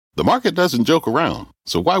The market doesn't joke around,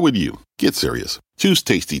 so why would you? Get serious. Choose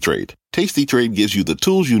Tasty Trade. Tasty Trade gives you the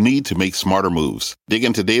tools you need to make smarter moves. Dig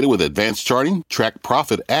into data with advanced charting, track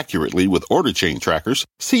profit accurately with order chain trackers,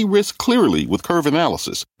 see risk clearly with curve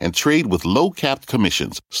analysis, and trade with low-capped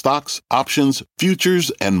commissions, stocks, options,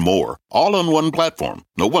 futures, and more. All on one platform.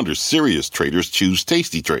 No wonder serious traders choose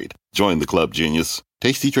Tasty Trade. Join the club, genius.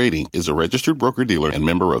 Tasty Trading is a registered broker-dealer and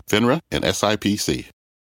member of FINRA and SIPC.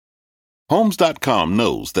 Homes.com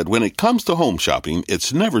knows that when it comes to home shopping,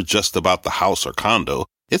 it's never just about the house or condo.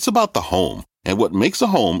 It's about the home. And what makes a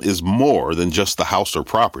home is more than just the house or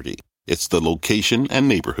property. It's the location and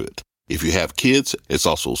neighborhood. If you have kids, it's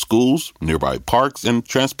also schools, nearby parks, and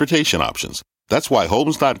transportation options. That's why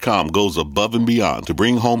Homes.com goes above and beyond to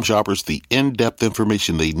bring home shoppers the in-depth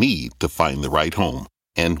information they need to find the right home.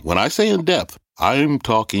 And when I say in-depth, I'm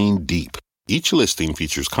talking deep. Each listing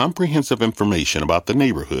features comprehensive information about the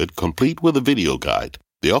neighborhood, complete with a video guide.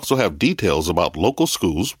 They also have details about local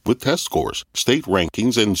schools with test scores, state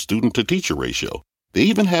rankings, and student-to-teacher ratio. They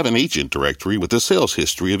even have an agent directory with the sales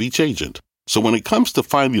history of each agent. So when it comes to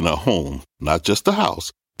finding a home, not just a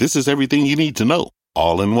house, this is everything you need to know,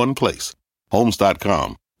 all in one place.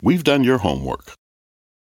 Homes.com. We've done your homework.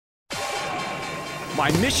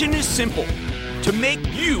 My mission is simple, to make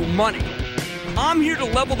you money. I'm here to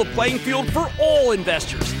level the playing field for all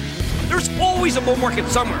investors. There's always a bull market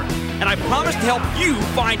somewhere, and I promise to help you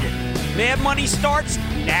find it. Mad Money starts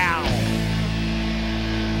now.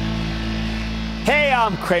 Hey,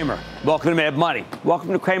 I'm Kramer. Welcome to Mad Money.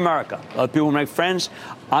 Welcome to Kramerica. Other people make friends.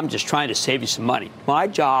 I'm just trying to save you some money. My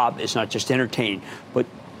job is not just to entertain, but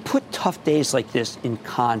put tough days like this in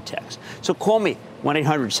context. So call me,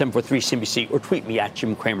 1-800-743-CNBC, or tweet me at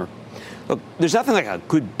Jim Cramer. Look, there's nothing like a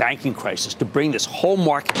good banking crisis to bring this whole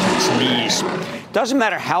market to its knees. Doesn't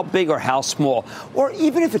matter how big or how small, or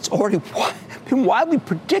even if it's already been widely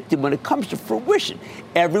predicted when it comes to fruition.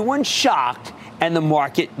 Everyone's shocked, and the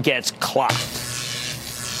market gets clocked.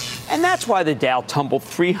 And that's why the Dow tumbled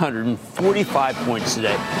 345 points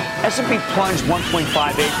today. S&P plunged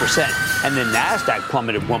 1.58%, and the Nasdaq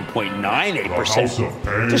plummeted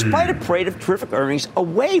 1.98%, despite a parade of terrific earnings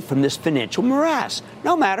away from this financial morass.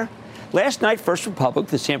 No matter. Last night, First Republic,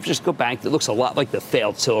 the San Francisco bank that looks a lot like the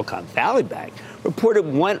failed Silicon Valley Bank, reported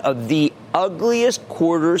one of the ugliest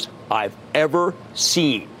quarters I've ever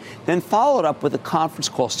seen. Then followed up with a conference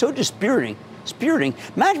call so dispiriting,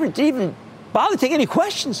 management didn't even bother to take any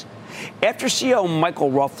questions. After CEO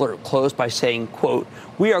Michael Ruffler closed by saying, quote,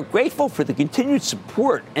 "We are grateful for the continued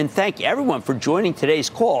support and thank everyone for joining today's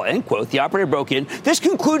call," end quote, the operator broke in. "This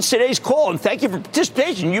concludes today's call and thank you for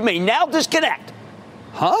participation. You may now disconnect."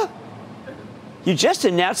 Huh? You just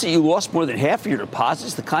announced that you lost more than half of your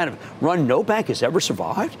deposits, the kind of run no bank has ever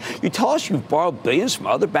survived. You tell us you've borrowed billions from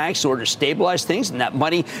other banks in order to stabilize things, and that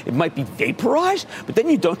money, it might be vaporized, but then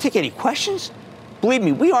you don't take any questions? Believe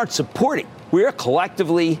me, we aren't supporting. We're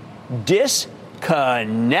collectively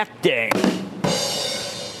disconnecting.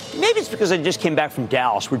 Maybe it's because I just came back from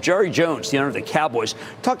Dallas, where Jerry Jones, the owner of the Cowboys,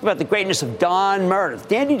 talked about the greatness of Don Meredith.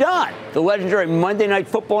 Dandy Don, the legendary Monday Night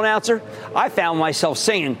Football announcer. I found myself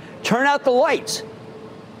singing, "Turn out the lights."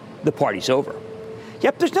 The party's over.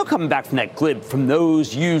 Yep, there's no coming back from that glib, from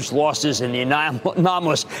those huge losses and the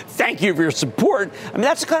anomalous "thank you for your support." I mean,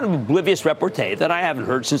 that's the kind of oblivious repartee that I haven't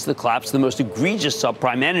heard since the collapse of the most egregious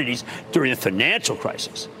subprime entities during the financial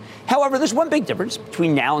crisis. However, there's one big difference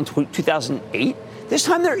between now and 2008. This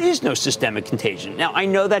time there is no systemic contagion. Now, I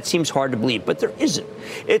know that seems hard to believe, but there isn't.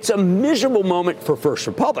 It's a miserable moment for First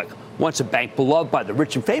Republic, once a bank beloved by the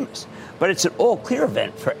rich and famous. But it's an all-clear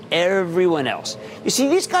event for everyone else. You see,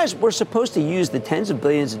 these guys were supposed to use the tens of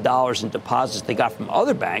billions of dollars in deposits they got from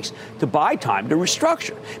other banks to buy time to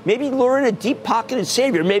restructure. Maybe lure in a deep-pocketed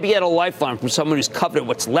savior. Maybe get a lifeline from someone who's coveted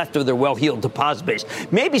what's left of their well-heeled deposit base.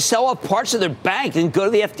 Maybe sell off parts of their bank and go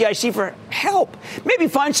to the FDIC for help. Maybe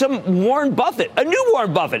find some Warren Buffett, a new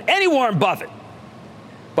Warren Buffett, any Warren Buffett.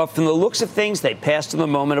 But from the looks of things, they passed in the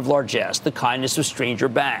moment of largesse, the kindness of stranger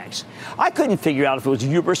banks. I couldn't figure out if it was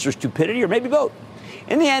hubris or stupidity or maybe both.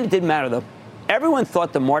 In the end, it didn't matter, though. Everyone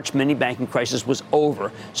thought the March mini-banking crisis was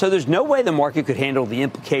over, so there's no way the market could handle the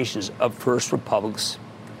implications of First Republic's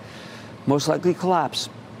most likely collapse.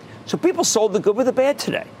 So people sold the good with the bad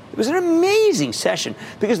today. It was an amazing session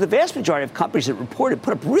because the vast majority of companies that reported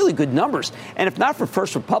put up really good numbers. And if not for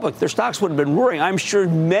First Republic, their stocks would have been roaring. I'm sure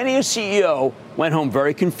many a CEO went home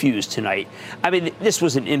very confused tonight. I mean, this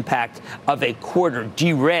was an impact of a quarter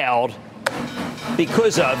derailed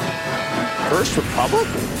because of First Republic.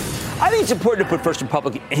 I think it's important to put First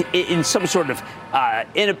Republic in some sort of,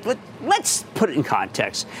 let's put it in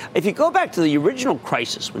context. If you go back to the original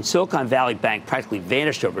crisis when Silicon Valley Bank practically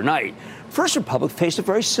vanished overnight, First Republic faced a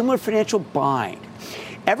very similar financial bind.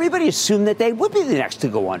 Everybody assumed that they would be the next to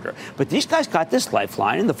go under. But these guys got this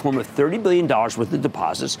lifeline in the form of $30 billion worth of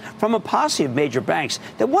deposits from a posse of major banks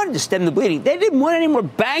that wanted to stem the bleeding. They didn't want any more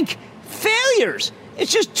bank failures.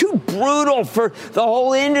 It's just too brutal for the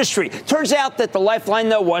whole industry. Turns out that the lifeline,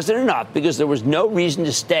 though, wasn't enough because there was no reason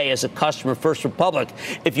to stay as a customer of First Republic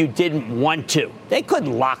if you didn't want to. They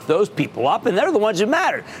couldn't lock those people up, and they're the ones who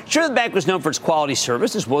mattered. Sure, the bank was known for its quality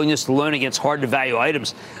service, its willingness to loan against hard-to-value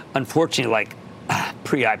items, unfortunately, like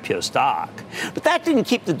pre-IPO stock. But that didn't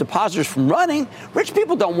keep the depositors from running. Rich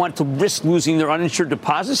people don't want to risk losing their uninsured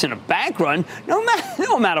deposits in a bank run. No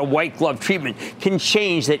amount of white glove treatment can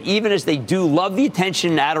change that, even as they do love the attention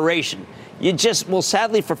and adoration. You just, well,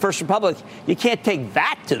 sadly for First Republic, you can't take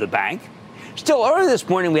that to the bank. Still, earlier this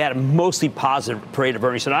morning, we had a mostly positive parade of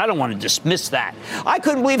earnings, and I don't want to dismiss that. I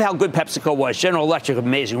couldn't believe how good PepsiCo was. General Electric,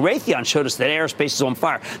 amazing. Raytheon showed us that aerospace is on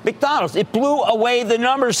fire. McDonald's, it blew away the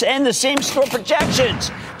numbers and the same-store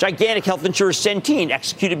projections. Gigantic health insurer Centene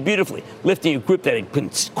executed beautifully, lifting a group that had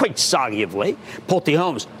been quite soggy of late. Pulte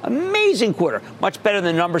Homes, amazing quarter, much better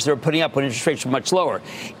than the numbers they were putting up when interest rates were much lower.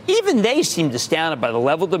 Even they seemed astounded by the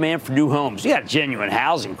level of demand for new homes. You got a genuine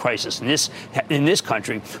housing crisis in this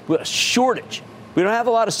country with a shortage. We don't have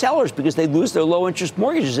a lot of sellers because they lose their low-interest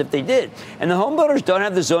mortgages if they did. And the home builders don't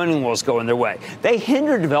have the zoning laws going their way. They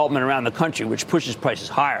hinder development around the country, which pushes prices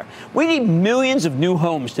higher. We need millions of new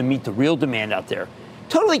homes to meet the real demand out there.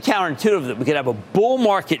 Totally counterintuitive that we could have a bull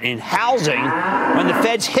market in housing when the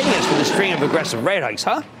Fed's hitting us with a string of aggressive rate hikes,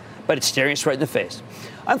 huh? But it's staring us right in the face.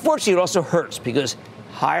 Unfortunately, it also hurts because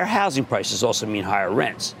higher housing prices also mean higher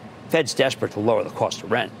rents. Fed's desperate to lower the cost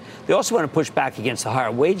of rent. They also want to push back against the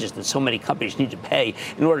higher wages that so many companies need to pay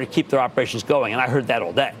in order to keep their operations going, and I heard that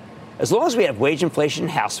all day. As long as we have wage inflation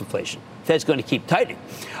and house inflation, Fed's going to keep tightening.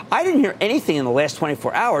 I didn't hear anything in the last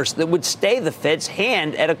 24 hours that would stay the Fed's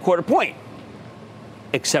hand at a quarter point,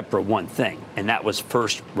 except for one thing, and that was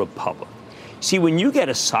First Republic. See, when you get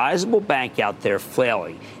a sizable bank out there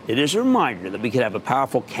flailing, it is a reminder that we could have a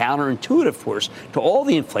powerful counterintuitive force to all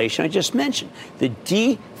the inflation I just mentioned, the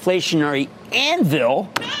deflationary anvil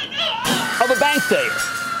of a bank failure.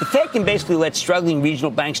 The Fed can basically let struggling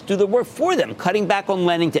regional banks do the work for them, cutting back on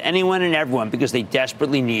lending to anyone and everyone because they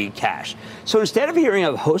desperately need cash. So instead of hearing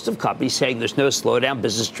a host of companies saying there's no slowdown,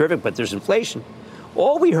 business is terrific, but there's inflation,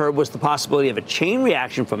 all we heard was the possibility of a chain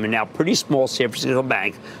reaction from a now pretty small San Francisco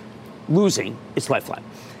bank losing its lifeline.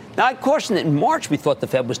 Now, I caution that in March, we thought the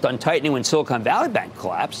Fed was done tightening when Silicon Valley Bank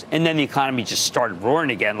collapsed, and then the economy just started roaring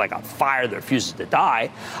again like a fire that refuses to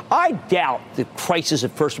die. I doubt the crisis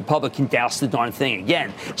at First Republic can douse the darn thing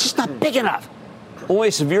again. It's just not big enough. Only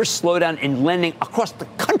a severe slowdown in lending across the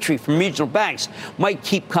country from regional banks might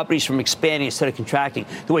keep companies from expanding instead of contracting,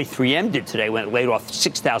 the way 3M did today when it laid off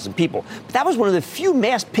 6,000 people. But that was one of the few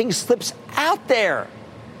mass pink slips out there.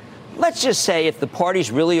 Let's just say if the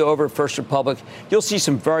party's really over at First Republic, you'll see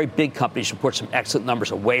some very big companies report some excellent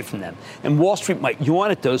numbers away from them. And Wall Street might yawn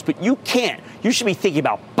at those, but you can't. You should be thinking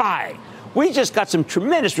about buying. We just got some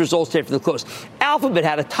tremendous results today for the close. Alphabet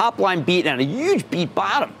had a top-line beat and a huge beat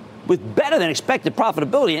bottom, with better than expected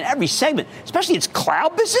profitability in every segment, especially its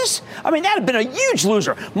cloud business. I mean, that had been a huge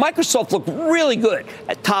loser. Microsoft looked really good.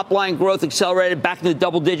 Top line growth accelerated back into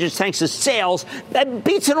double digits thanks to sales that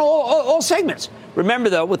beats in all segments. Remember,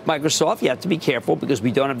 though, with Microsoft, you have to be careful because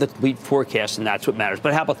we don't have the complete forecast, and that's what matters.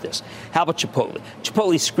 But how about this? How about Chipotle?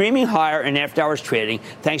 Chipotle screaming higher in after-hours trading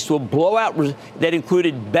thanks to a blowout that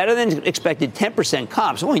included better than expected 10%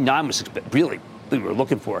 comps. Only 9 was really we were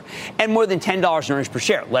looking for, and more than $10 in earnings per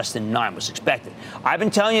share. Less than 9 was expected. I've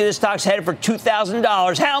been telling you this stock's headed for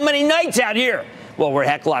 $2,000. How many nights out here? Well, we're a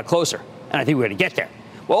heck of a lot closer, and I think we're going to get there.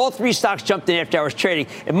 Well, all 3 stocks jumped in after-hours trading.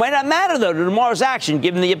 It might not matter, though, to tomorrow's action,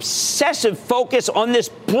 given the obsessive focus on this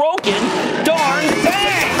broken darn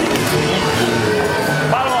thing.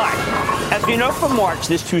 Bottom line, as we know from March,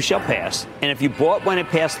 this too shall pass. And if you bought when it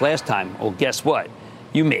passed last time, well, guess what?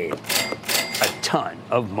 You made a ton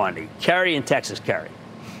of money. Carrie in Texas. Carrie.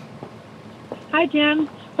 Hi, Jim.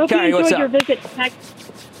 Hope Carrie, you enjoyed your visit to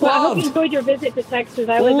Texas. Well, I hope you enjoyed your visit to Texas.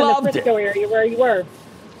 I live in the Frisco area where you were.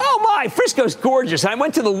 Oh, my. Frisco's gorgeous. I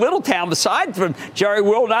went to the little town beside from Jerry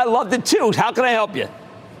World, and I loved it, too. How can I help you?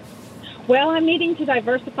 Well, I'm needing to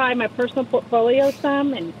diversify my personal portfolio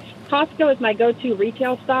some, and Costco is my go-to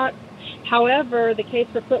retail stock. However, the case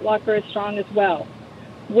for Foot Locker is strong as well.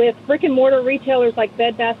 With brick-and-mortar retailers like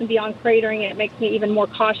Bed Bath & Beyond cratering, it makes me even more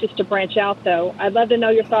cautious to branch out, though. I'd love to know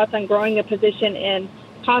your thoughts on growing a position in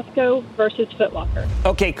Costco versus Foot Locker.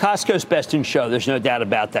 Okay, Costco's best in show. There's no doubt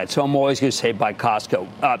about that. So I'm always going to say buy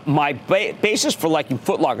Costco. My basis for liking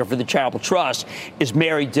Foot Locker for the charitable trust is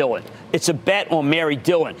Mary Dillon. It's a bet on Mary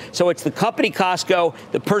Dillon. So it's the company Costco,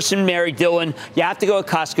 the person Mary Dillon. You have to go with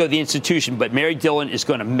Costco, the institution, but Mary Dillon is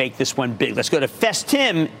going to make this one big. Let's go to Fest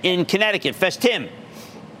Tim in Connecticut. Fest Tim.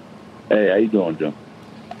 Hey, how you doing, Jim?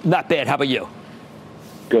 Not bad. How about you?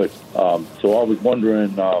 Good. So I was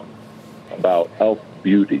wondering about Elf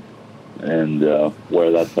Beauty and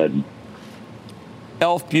where that's heading.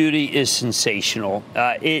 Elf Beauty is sensational.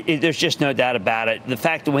 There's just no doubt about it. The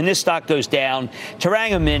fact that when this stock goes down,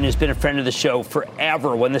 Tarang Amin has been a friend of the show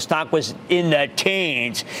forever when the stock was in the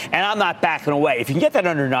teens, and I'm not backing away. If you can get that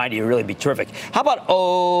under 90, it would really be terrific. How about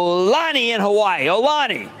Olani in Hawaii?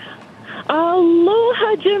 Olani.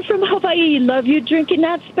 Aloha, Jim from Hawaii. Love you drinking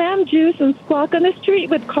that spam juice and squawk on the street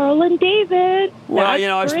with Carl and David. Well,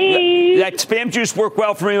 that spam juice worked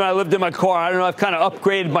well for me when I lived in my car. I don't know, I've kind of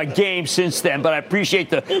upgraded my game since then, but I appreciate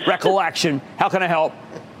the recollection. How can I help?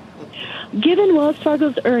 Given Wells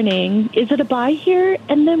Fargo's earning, is it a buy here?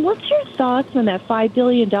 And then what's your thoughts on that $5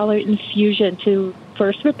 billion infusion to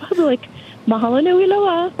First Republic? Mahalo nui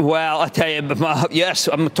loa. Well, I tell you, yes,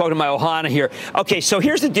 I'm talking to my Ohana here. Okay, so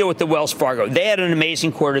here's the deal with the Wells Fargo. They had an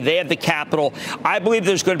amazing quarter. They have the capital. I believe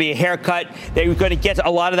there's going to be a haircut. They're going to get a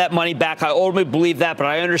lot of that money back. I ultimately believe that, but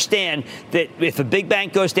I understand that if a big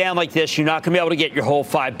bank goes down like this, you're not going to be able to get your whole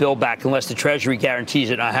 $5 billion back unless the Treasury guarantees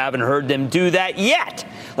it. And I haven't heard them do that yet.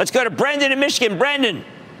 Let's go to Brendan in Michigan. Brendan.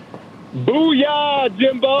 Booyah,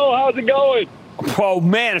 Jimbo. How's it going? Oh,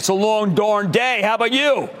 man, it's a long, darn day. How about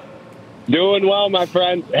you? Doing well, my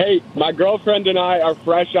friend. Hey, my girlfriend and I are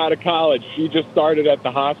fresh out of college. She just started at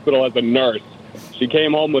the hospital as a nurse. She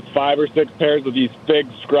came home with 5 or 6 pairs of these big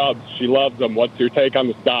scrubs. She loves them. What's your take on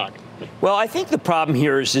the stock? Well, I think the problem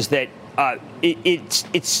here is that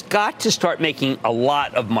it's got to start making a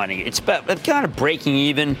lot of money. It's kind of breaking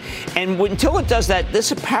even. And until it does that,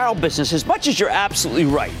 this apparel business, as much as you're absolutely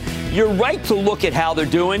right, you're right to look at how they're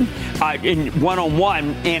doing in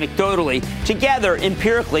one-on-one, anecdotally. Together,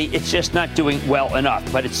 empirically, it's just not doing well enough.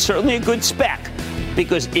 But it's certainly a good spec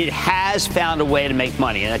because it has found a way to make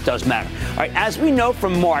money, and that does matter. All right, as we know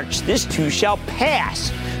from March, this too shall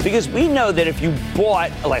pass. Because we know that if you bought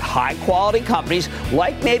like high-quality companies,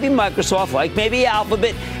 like maybe Microsoft, like maybe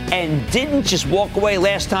Alphabet, and didn't just walk away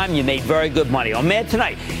last time, you made very good money. On Mad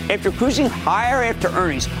Tonight, after cruising higher after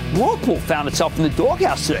earnings, Whirlpool found itself in the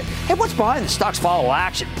doghouse today. Hey, what's behind the stock's follow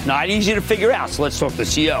action? Not easy to figure out, so let's talk to the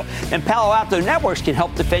CEO. And Palo Alto Networks can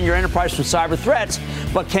help defend your enterprise from cyber threats,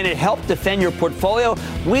 but can it help defend your portfolio?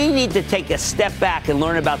 We need to take a step back and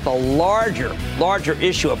learn about the larger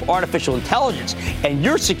issue of artificial intelligence and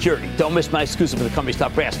your security. Don't miss my exclusive for the company's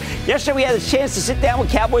top brass. Yesterday, we had a chance to sit down with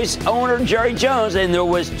Cowboys owner Jerry Jones, and there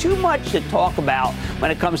was too much to talk about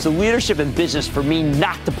when it comes to leadership and business for me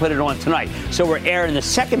not to put it on tonight. So we're airing the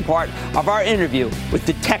second part of our interview with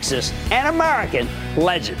the Texas and American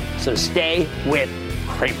legend. So stay with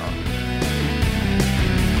Cramer.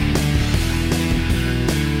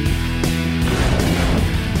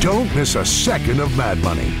 Don't miss a second of Mad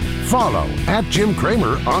Money. Follow @Jim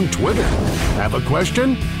Cramer on Twitter. Have a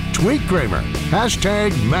question? Tweet Cramer.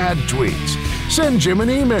 #MadTweets. Send Jim an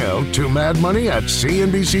email to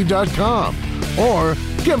madmoney@cnbc.com or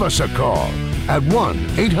give us a call at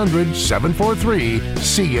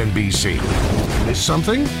 1-800-743-CNBC. Miss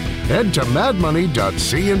something? Head to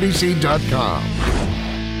madmoney.cnbc.com.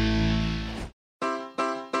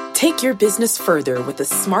 Take your business further with the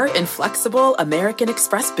smart and flexible American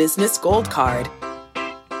Express Business Gold Card.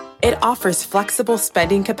 It offers flexible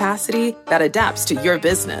spending capacity that adapts to your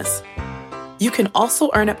business. You can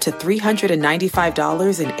also earn up to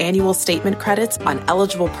 $395 in annual statement credits on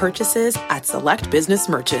eligible purchases at select business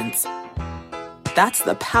merchants. That's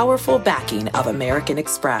the powerful backing of American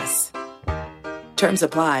Express. Terms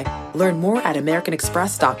apply. Learn more at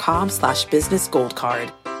americanexpress.com/business gold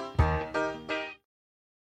card.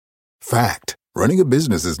 Fact. Running a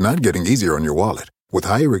business is not getting easier on your wallet. With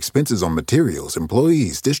higher expenses on materials,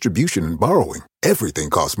 employees, distribution, and borrowing, everything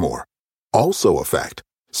costs more. Also a fact.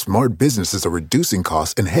 Smart businesses are reducing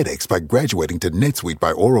costs and headaches by graduating to NetSuite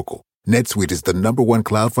by Oracle. NetSuite is the #1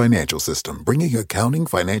 cloud financial system, bringing accounting,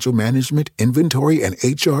 financial management, inventory, and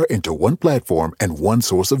HR into one platform and one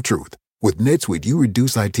source of truth. With NetSuite, you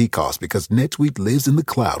reduce IT costs because NetSuite lives in the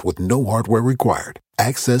cloud with no hardware required,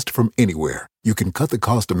 accessed from anywhere. You can cut the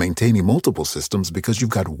cost of maintaining multiple systems because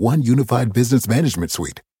you've got one unified business management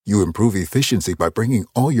suite. You improve efficiency by bringing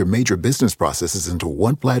all your major business processes into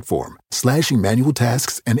one platform, slashing manual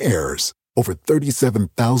tasks and errors. Over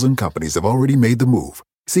 37,000 companies have already made the move.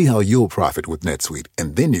 See how you'll profit with NetSuite,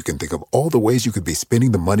 and then you can think of all the ways you could be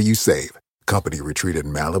spending the money you save. Company retreat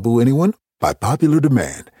in Malibu, anyone? By popular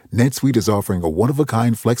demand, NetSuite is offering a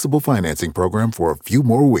one-of-a-kind flexible financing program for a few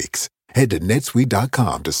more weeks. Head to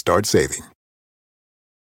netsuite.com to start saving.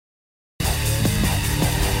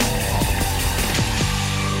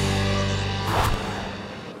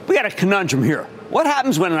 We got a conundrum here. What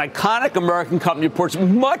happens when an iconic American company reports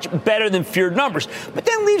much better than feared numbers, but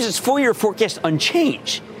then leaves its full-year forecast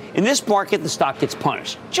unchanged? In this market, the stock gets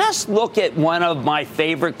punished. Just look at one of my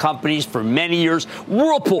favorite companies for many years,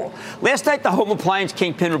 Whirlpool. Last night, the home appliance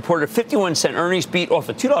kingpin reported a 51-cent earnings beat off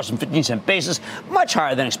a $2.15 basis, much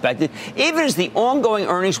higher than expected, even as the ongoing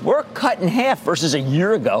earnings were cut in half versus a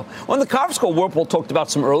year ago. On the conference call, Whirlpool talked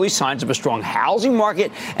about some early signs of a strong housing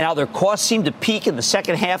market and how their costs seemed to peak in the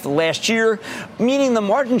second half of last year, meaning the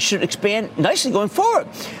margins should expand nicely going forward.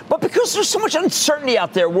 But because there's so much uncertainty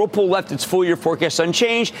out there, Whirlpool left its full-year forecast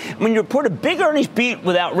unchanged. When you report a big earnings beat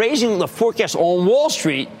without raising the forecast on Wall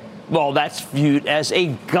Street, well, that's viewed as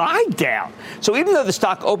a guide down. So even though the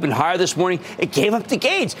stock opened higher this morning, it gave up the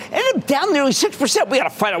gains. Ended up down nearly 6%. We got to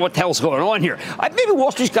find out what the hell's going on here. Maybe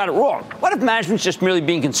Wall Street's got it wrong. What if management's just merely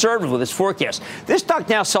being conservative with its forecast? This stock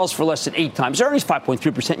now sells for less than 8 times earnings,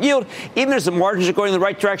 5.3% yield. Even as the margins are going in the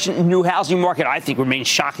right direction, new housing market, I think, remains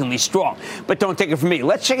shockingly strong. But don't take it from me.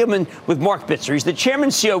 Let's check him in with Mark Bitzer. He's the chairman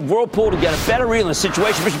and CEO of Whirlpool to get a better read on the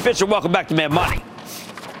situation. Mr. Bitzer, welcome back to Mad Money.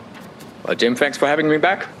 Well, Jim, thanks for having me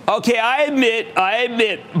back. Okay, I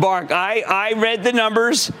admit, Mark, I read the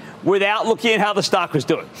numbers without looking at how the stock was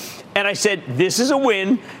doing. And I said, this is a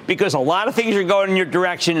win because a lot of things are going in your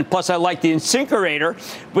direction. And plus, I like the InSinkErator,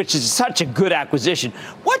 which is such a good acquisition.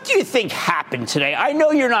 What do you think happened today? I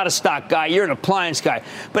know you're not a stock guy. You're an appliance guy.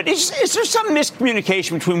 But is there some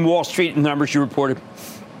miscommunication between Wall Street and the numbers you reported?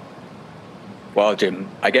 Well, Jim,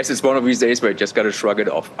 I guess it's one of these days where you just got to shrug it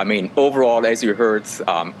off. I mean, overall, as you heard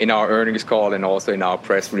in our earnings call and also in our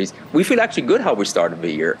press release, we feel actually good how we started the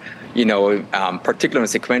year. You know, particularly on a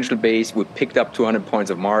sequential base, we picked up 200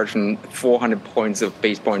 points of margin, 400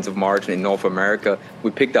 base points of margin in North America.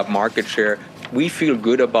 We picked up market share. We feel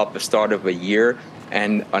good about the start of the year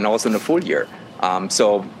and also in the full year.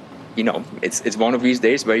 So, you know, it's one of these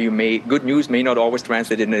days where good news may not always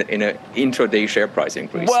translate in a intraday share price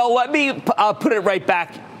increase. Well, let me put it right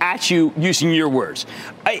back at you using your words.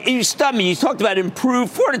 You stunned me. You talked about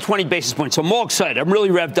improved 420 basis points. So I'm all excited. I'm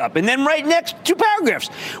really revved up. And then right next, 2 paragraphs.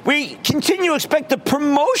 We continue to expect the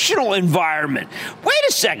promotional environment. Wait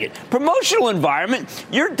a second. Promotional environment,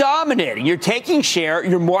 you're dominating. You're taking share.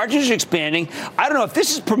 Your margins are expanding. I don't know if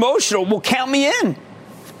this is promotional. Well, count me in.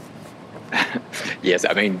 Yes,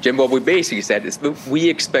 I mean, Jim, what we basically said is we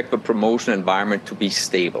expect the promotional environment to be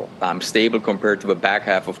stable compared to the back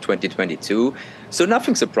half of 2022. So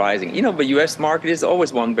nothing surprising. You know, the U.S. market is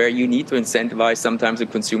always one where you need to incentivize sometimes the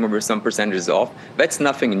consumer with some percentages off. That's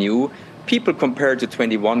nothing new. People compared to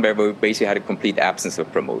 21, where we basically had a complete absence of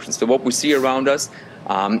promotions. So what we see around us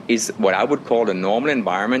is what I would call a normal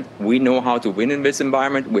environment. We know how to win in this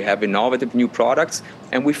environment. We have innovative new products,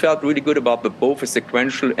 and we felt really good about both the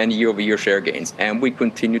sequential and year-over-year share gains. And we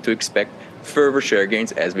continue to expect further share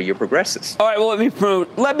gains as the year progresses. All right, well,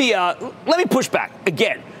 let me push back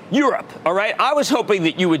again. Europe, all right? I was hoping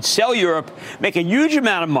that you would sell Europe, make a huge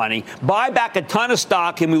amount of money, buy back a ton of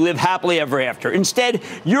stock, and we live happily ever after. Instead,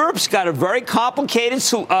 Europe's got a very complicated,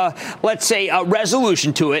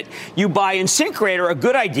 resolution to it. You buy InSinkErator, a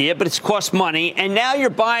good idea, but it's cost money, and now you're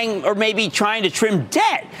buying or maybe trying to trim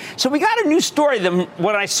debt. So we got a new story than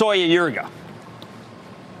what I saw you a year ago.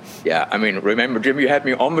 Yeah, I mean, remember, Jim, you had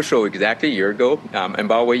me on the show exactly a year ago. And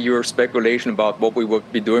by the way, your speculation about what we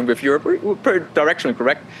would be doing with Europe were pretty directionally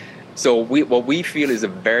correct. So what we feel is a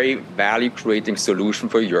very value-creating solution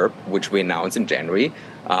for Europe, which we announced in January.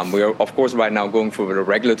 We are, of course, right now going through the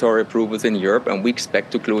regulatory approvals in Europe, and we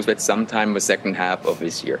expect to close that sometime in the second half of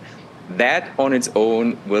this year. That on its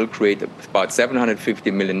own will create about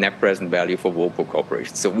 $750 million net present value for Whirlpool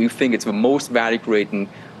Corporation. So we think it's the most value-creating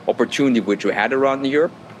opportunity which we had around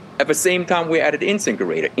Europe. At the same time, we added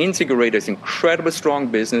InSinkErator. InSinkErator is an incredibly strong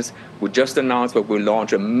business. We just announced that we'll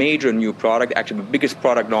launch a major new product, actually the biggest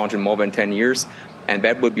product launch in more than 10 years. And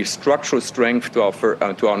that will be structural strength to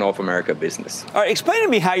our North America business. All right, explain to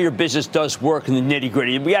me how your business does work in the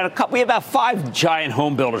nitty-gritty. We have about 5 giant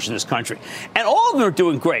home builders in this country, and all of them are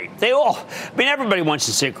doing great. Everybody wants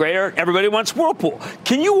InSinkErator. Everybody wants Whirlpool.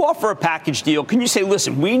 Can you offer a package deal? Can you say,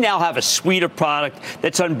 listen, we now have a suite of product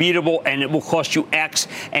that's unbeatable, and it will cost you X,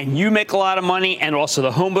 and you make a lot of money, and also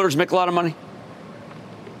the home builders make a lot of money?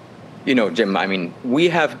 Jim, I mean, we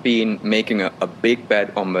have been making a big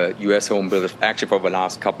bet on the U.S. home builders actually for the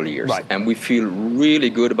last couple of years. Right. And we feel really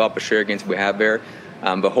good about the share gains we have there.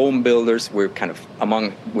 The home builders, we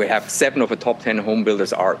have 7 of the top 10 home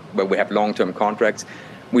builders where we have long-term contracts.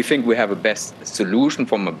 We think we have a best solution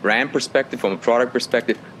from a brand perspective, from a product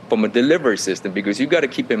perspective, from a delivery system, because you got to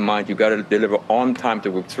keep in mind, you got to deliver on time to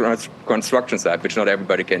the construction site, which not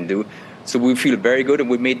everybody can do. So we feel very good, and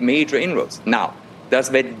we made major inroads. Now, does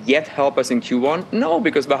that yet help us in Q1? No,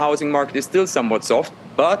 because the housing market is still somewhat soft,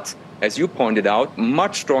 but as you pointed out,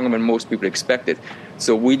 much stronger than most people expected.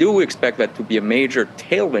 So we do expect that to be a major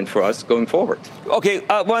tailwind for us going forward. Okay,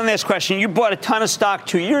 one last question. You bought a ton of stock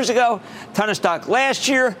 2 years ago, ton of stock last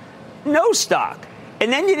year, no stock.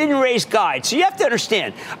 And then you didn't raise guide. So you have to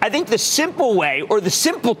understand, I think the simple way or the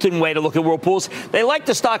simpleton way to look at Whirlpool's, they like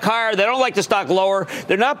the stock higher. They don't like the stock lower.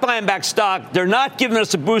 They're not buying back stock. They're not giving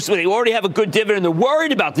us a boost. They already have a good dividend. They're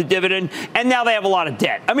worried about the dividend. And now they have a lot of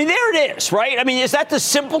debt. I mean, there it is, right? I mean, is that the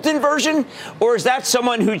simpleton version? Or is that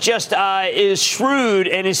someone who just is shrewd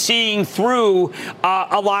and is seeing through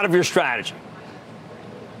a lot of your strategy?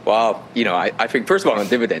 Well, I think, first of all, on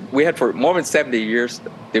dividend, we had for more than 70 years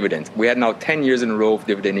dividends. We had now 10 years in a row of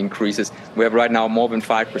dividend increases. We have right now more than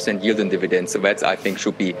 5% yield in dividends. So that's, I think,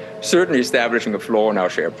 should be certainly establishing a floor in our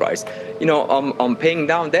share price. On paying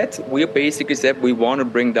down debt, we basically said we want to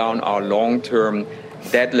bring down our long-term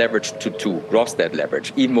debt leverage to 2, gross debt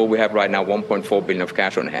leverage, even though we have right now $1.4 billion of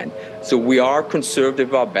cash on hand. So we are conservative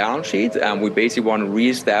with our balance sheet, and we basically want to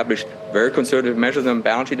reestablish very conservative measures on the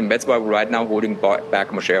balance sheet, and that's why we're right now holding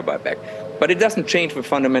back on a share buyback. But it doesn't change the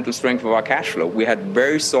fundamental strength of our cash flow. We had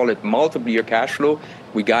very solid multiple-year cash flow.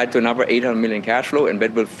 We guide to another $800 million cash flow, and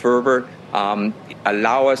that will further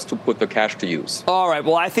allow us to put the cash to use. All right.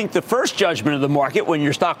 Well, I think the first judgment of the market when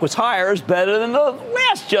your stock was higher is better than the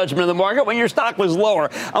last judgment of the market when your stock was lower.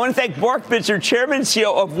 I want to thank Marc Bitzer, Chairman and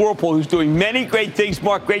CEO of Whirlpool, who's doing many great things.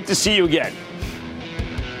 Marc, great to see you again.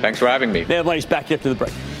 Thanks for having me. Mad Money's back after the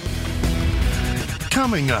break.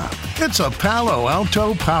 Coming up, it's a Palo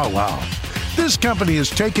Alto powwow. This company is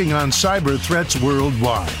taking on cyber threats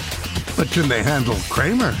worldwide. But can they handle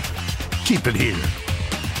Cramer? Keep it here.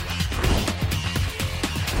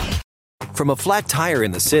 From a flat tire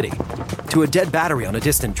in the city to a dead battery on a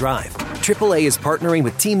distant drive, AAA is partnering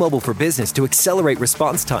with T-Mobile for Business to accelerate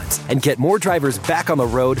response times and get more drivers back on the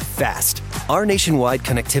road fast. Our nationwide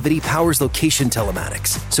connectivity powers location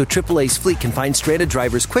telematics, so AAA's fleet can find stranded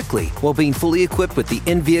drivers quickly while being fully equipped with the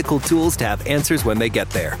in-vehicle tools to have answers when they get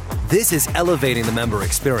there. This is elevating the member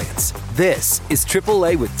experience. This is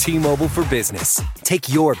AAA with T-Mobile for Business.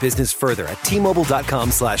 Take your business further at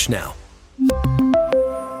T-Mobile.com/now.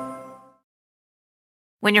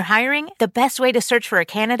 When you're hiring, the best way to search for a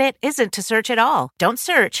candidate isn't to search at all. Don't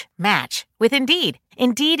search, match with Indeed.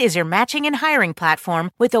 Indeed is your matching and hiring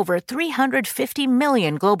platform with over 350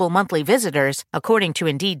 million global monthly visitors, according to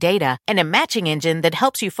Indeed data, and a matching engine that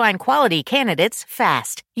helps you find quality candidates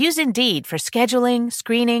fast. Use Indeed for scheduling,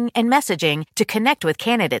 screening, and messaging to connect with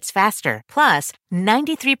candidates faster. Plus,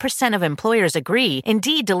 93% of employers agree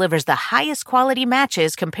Indeed delivers the highest quality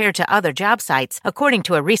matches compared to other job sites, according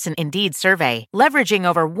to a recent Indeed survey. Leveraging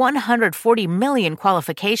over 140 million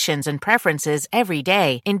qualifications and preferences every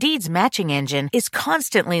day, Indeed's matching engine is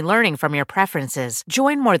constantly learning from your preferences.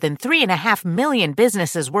 Join more than 3.5 million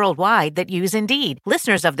businesses worldwide that use Indeed.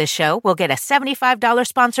 Listeners of this show will get a $75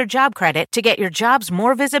 sponsored job credit to get your jobs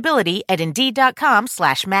more visibility at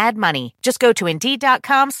Indeed.com/madmoney. Just go to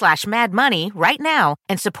Indeed.com/madmoney right now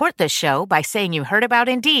and support this show by saying you heard about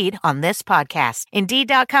Indeed on this podcast.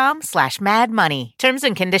 Indeed.com/madmoney. Terms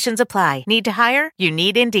and conditions apply. Need to hire? You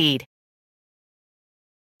need Indeed.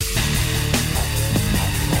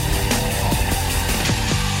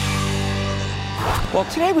 Well,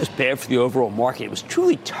 today was bad for the overall market. It was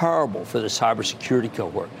truly terrible for the cybersecurity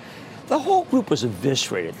cohort. The whole group was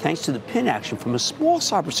eviscerated thanks to the pin action from a small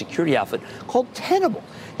cybersecurity outfit called Tenable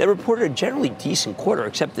that reported a generally decent quarter,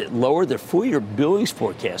 except that it lowered their full-year billings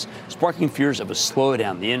forecast, sparking fears of a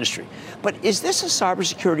slowdown in the industry. But is this a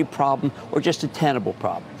cybersecurity problem or just a Tenable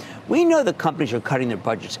problem? We know that companies are cutting their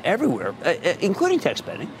budgets everywhere, including tech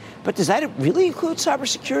spending, but does that really include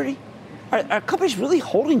cybersecurity? Are companies really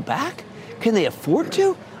holding back? Can they afford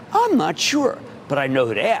to? I'm not sure, but I know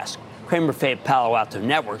who to ask. Cramer Fay at Palo Alto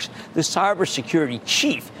Networks, the cybersecurity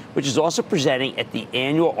chief, which is also presenting at the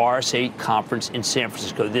annual RSA conference in San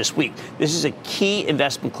Francisco this week. This is a key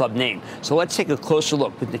investment club name. So let's take a closer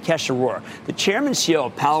look with Nikesh Arora, the chairman and CEO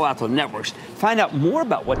of Palo Alto Networks, find out more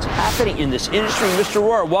about what's happening in this industry. Mr.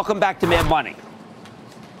 Arora, welcome back to Mad Money.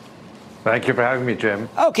 Thank you for having me, Jim.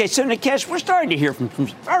 Okay, so Nikesh, we're starting to hear from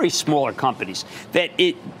very smaller companies that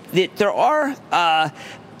there are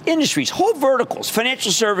industries, whole verticals,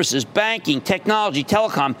 financial services, banking, technology,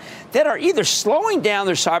 telecom, that are either slowing down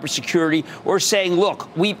their cybersecurity or saying,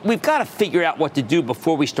 look, we've got to figure out what to do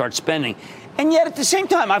before we start spending. And yet, at the same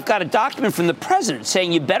time, I've got a document from the president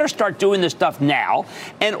saying you better start doing this stuff now.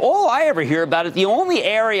 And all I ever hear about it, the only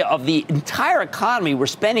area of the entire economy where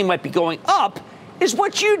spending might be going up is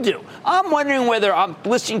what you do. I'm wondering whether I'm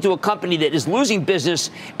listening to a company that is losing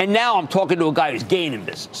business, and now I'm talking to a guy who's gaining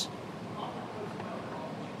business.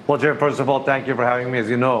 Well, Jim, first of all, thank you for having me. As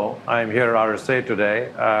you know, I'm here at RSA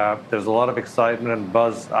today. There's a lot of excitement and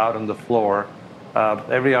buzz out on the floor.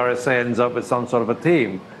 Every RSA ends up with some sort of a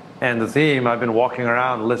theme. And the theme, I've been walking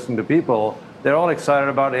around listening to people, they're all excited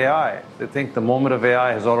about AI. They think the moment of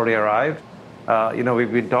AI has already arrived.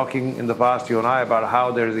 We've been talking in the past, you and I, about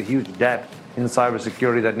how there's a huge debt in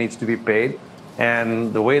cybersecurity that needs to be paid.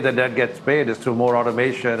 And the way that debt gets paid is through more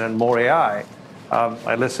automation and more AI.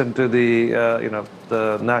 I listened to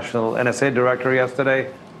the national NSA director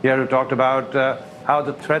yesterday here who talked about how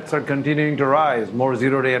the threats are continuing to rise, more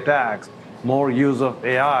zero-day attacks, more use of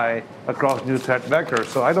AI across new threat vectors.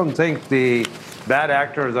 So I don't think the bad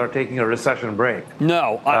actors are taking a recession break.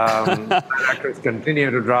 No. Bad actors continue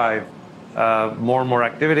to drive more and more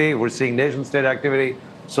activity. We're seeing nation-state activity.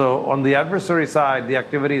 So on the adversary side, the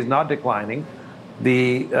activity is not declining.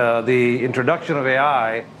 The introduction of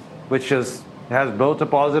AI, which has both a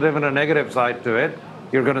positive and a negative side to it,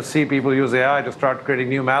 you're going to see people use AI to start creating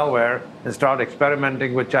new malware and start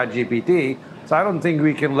experimenting with ChatGPT. So I don't think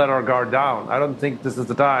we can let our guard down. I don't think this is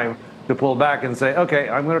the time to pull back and say, okay,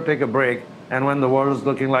 I'm going to take a break. And when the world is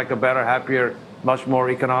looking like a better, happier, much more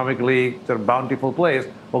economically sort of bountiful place,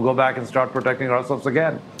 we'll go back and start protecting ourselves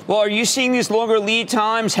again. Well, are you seeing these longer lead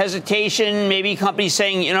times, hesitation, maybe companies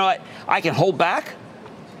saying, you know what, I can hold back?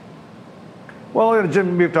 Well,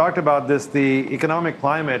 Jim, we've talked about this. The economic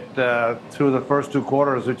climate through the first two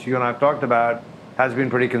quarters, which you and I have talked about, has been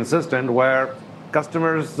pretty consistent, where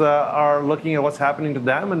customers are looking at what's happening to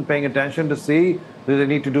them and paying attention to see do they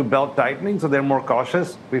need to do belt tightening, so they're more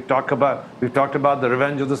cautious. We've talked about the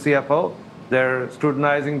revenge of the CFO. They're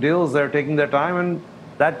scrutinizing deals. They're taking their time, and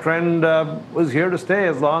that trend is here to stay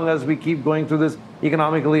as long as we keep going through this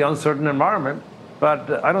economically uncertain environment.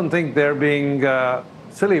 But I don't think they're being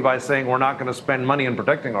silly by saying we're not going to spend money on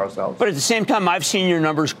protecting ourselves. But at the same time, I've seen your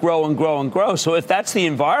numbers grow and grow and grow. So if that's the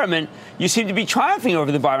environment, you seem to be triumphing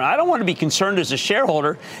over the environment. I don't want to be concerned as a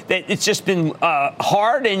shareholder that it's just been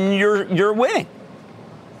hard and you're winning.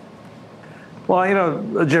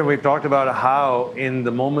 Well, Jim, we've talked about how in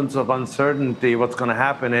the moments of uncertainty, what's going to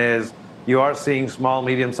happen is you are seeing small,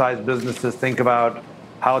 medium-sized businesses think about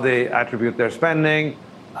how they attribute their spending.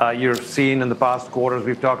 You're seeing in the past quarters,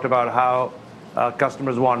 we've talked about how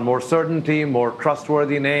customers want more certainty, more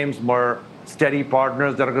trustworthy names, more steady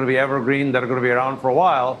partners that are going to be evergreen, that are going to be around for a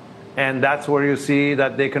while. And that's where you see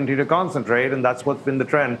that they continue to concentrate. And that's what's been the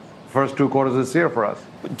trend first two quarters this year for us.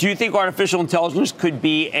 Do you think artificial intelligence could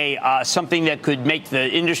be something that could make the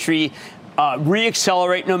industry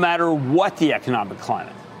reaccelerate no matter what the economic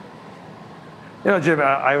climate? Jim,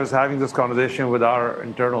 I was having this conversation with our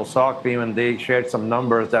internal SOC team, and they shared some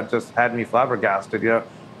numbers that just had me flabbergasted.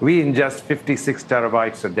 We ingest 56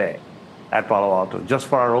 terabytes a day at Palo Alto, just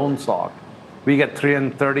for our own SOC. We get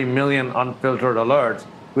 330 million unfiltered alerts,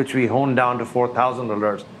 which we hone down to 4,000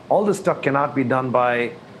 alerts. All this stuff cannot be done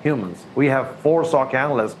by humans. We have 4 SOC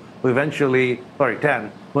analysts who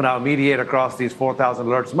 10, who now mediate across these 4,000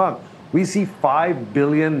 alerts a month. We see 5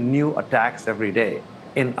 billion new attacks every day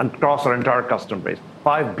across our entire customer base.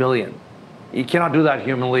 5 billion. You cannot do that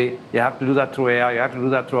humanly. You have to do that through AI. You have to do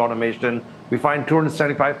that through automation. We find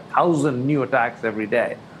 275,000 new attacks every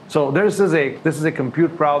day. So this is a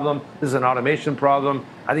compute problem. This is an automation problem.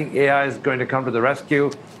 I think AI is going to come to the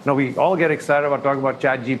rescue. We all get excited about talking about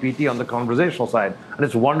ChatGPT on the conversational side. And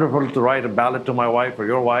it's wonderful to write a ballad to my wife or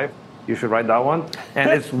your wife. You should write that one. And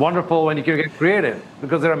it's wonderful when you can get creative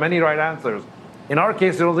because there are many right answers. In our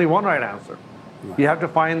case, there's only one right answer. You have to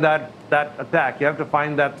find that attack. You have to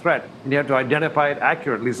find that threat. And you have to identify it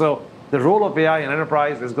accurately. So the role of AI in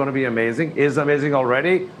enterprise is going to be amazing, is amazing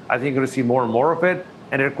already. I think you're going to see more and more of it.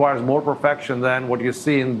 And it requires more perfection than what you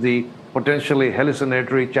see in the potentially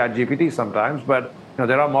hallucinatory ChatGPT sometimes. But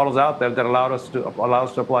there are models out there that allow us to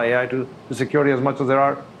apply AI to security as much as there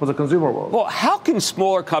are for the consumer world. Well, how can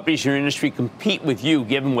smaller companies in your industry compete with you,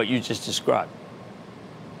 given what you just described?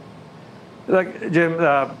 Like, Jim,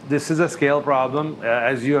 this is a scale problem.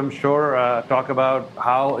 As you, I'm sure, talk about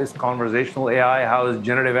how is conversational AI, how is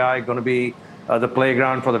generative AI going to be the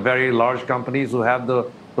playground for the very large companies who have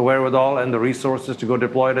the the wherewithal and the resources to go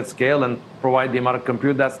deploy it at scale and provide the amount of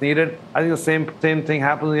compute that's needed. I think the same thing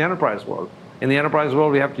happens in the enterprise world. In the enterprise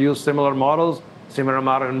world, we have to use similar models, similar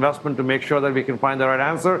amount of investment to make sure that we can find the right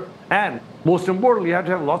answer. And most importantly, you have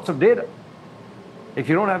to have lots of data. If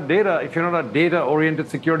you don't have data, if you're not a data-oriented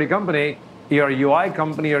security company, you're a UI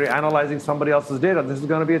company, you're analyzing somebody else's data, this is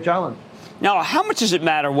going to be a challenge. Now, how much does it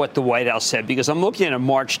matter what the White House said? Because I'm looking at a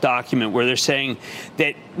March document where they're saying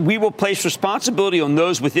that we will place responsibility on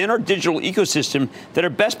those within our digital ecosystem that are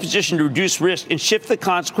best positioned to reduce risk and shift the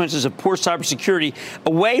consequences of poor cybersecurity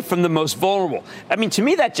away from the most vulnerable. I mean, to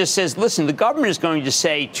me, that just says, listen, the government is going to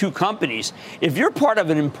say to companies, if you're part of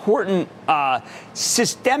an important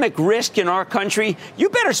systemic risk in our country, you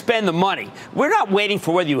better spend the money. We're not waiting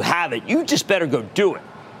for whether you have it. You just better go do it.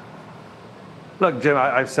 Look, Jim,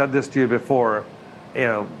 I've said this to you before. You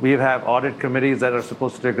know, we have audit committees that are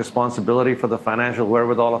supposed to take responsibility for the financial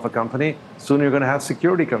wherewithal of a company. Soon you're going to have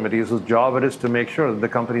security committees whose job it is to make sure that the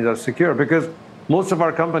companies are secure, because most of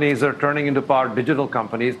our companies are turning into digital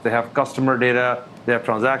companies. They have customer data, they have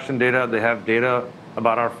transaction data, they have data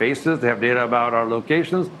about our faces, they have data about our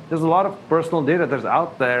locations. There's a lot of personal data that's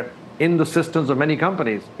out there in the systems of many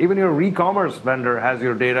companies. Even your e-commerce vendor has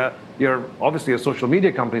your data. Obviously, your social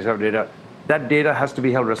media companies have data. That data has to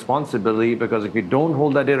be held responsibly, because if you don't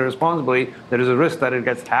hold that data responsibly, there is a risk that it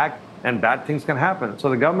gets hacked and bad things can happen. So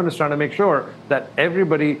the government is trying to make sure that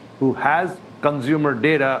everybody who has consumer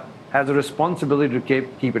data has a responsibility to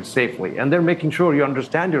keep it safely. And they're making sure you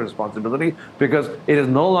understand your responsibility, because it is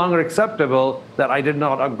no longer acceptable that I did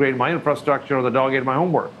not upgrade my infrastructure or the dog ate my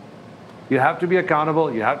homework. You have to be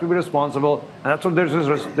accountable, you have to be responsible, and that's what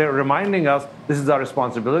they're reminding us this is our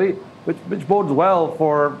responsibility, which bodes well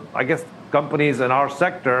for, I guess, companies in our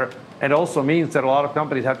sector, and also means that a lot of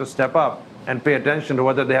companies have to step up and pay attention to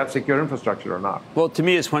whether they have secure infrastructure or not. Well, to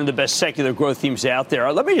me, it's one of the best secular growth themes out there.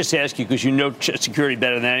 Let me just ask you, because you know security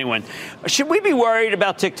better than anyone, should we be worried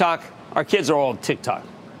about TikTok? Our kids are all on TikTok.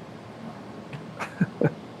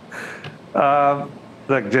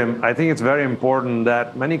 Look, Jim, I think it's very important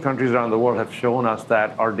that many countries around the world have shown us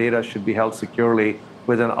that our data should be held securely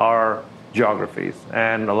within our geographies.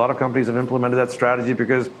 And a lot of companies have implemented that strategy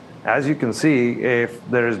because, as you can see, if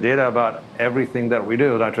there is data about everything that we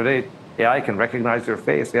do, now today, AI can recognize your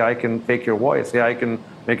face, AI can fake your voice, AI can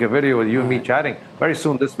make a video with you and me chatting. Very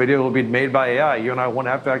soon, this video will be made by AI. You and I won't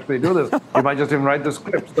have to actually do this. You might just even write the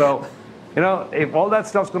script. So, you know, if all that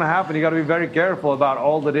stuff's going to happen, you got to be very careful about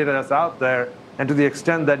all the data that's out there. And to the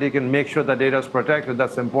extent that you can make sure that data is protected,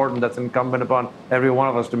 that's important. That's incumbent upon every one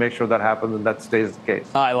of us to make sure that happens and that stays the case.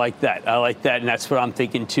 I like that. And that's what I'm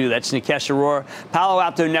thinking, too. That's Nikesh Arora, Palo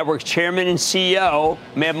Alto Network's chairman and CEO.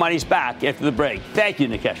 Mad Money's back after the break. Thank you,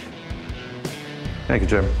 Nikesh. Thank you,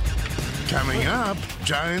 Jim. Coming up,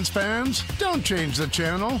 Giants fans, don't change the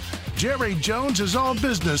channel. Jerry Jones is all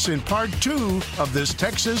business in part 2 of this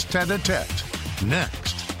Texas tete-a-tete.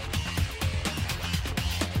 Next.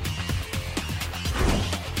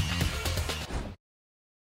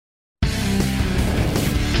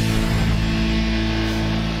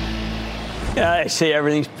 I say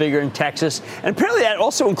everything's bigger in Texas. And apparently that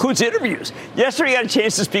also includes interviews. Yesterday, I got a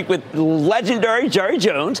chance to speak with legendary Jerry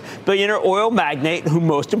Jones, billionaire oil magnate, who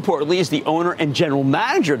most importantly is the owner and general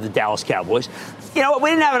manager of the Dallas Cowboys. You know, we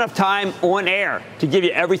didn't have enough time on air to give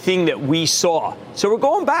you everything that we saw. So we're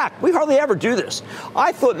going back. We hardly ever do this.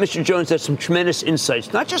 I thought Mr. Jones had some tremendous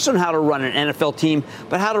insights, not just on how to run an NFL team,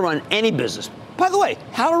 but how to run any business. By the way,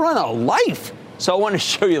 how to run a life. So I want to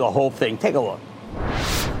show you the whole thing. Take a look.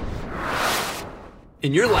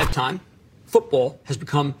 In your lifetime, football has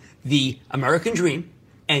become the American dream,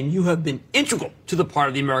 and you have been integral to the part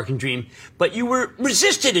of the American dream, but you were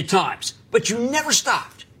resisted at times, but you never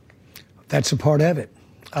stopped. That's a part of it.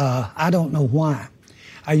 I don't know why.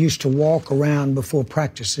 I used to walk around before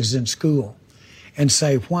practices in school and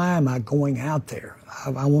say, why am I going out there?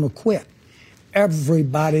 I want to quit.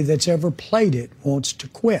 Everybody that's ever played it wants to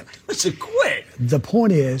quit. What's a quit? The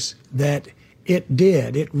point is that it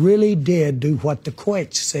really did do what the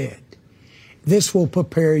quote said. This will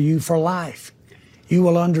prepare you for life. You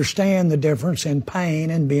will understand the difference in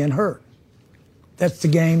pain and being hurt. That's the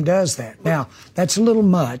game does that. Now, that's a little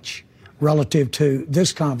much relative to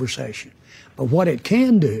this conversation. But what it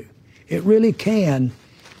can do, it really can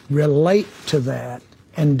relate to that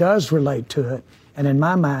and does relate to it. And in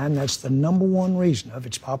my mind, that's the number one reason of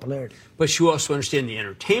its popularity. But you also understand the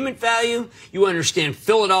entertainment value. You understand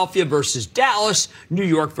Philadelphia versus Dallas, New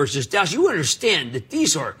York versus Dallas. You understand that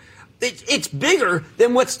it's bigger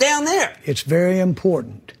than what's down there. It's very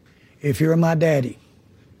important, if you're my daddy,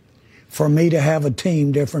 for me to have a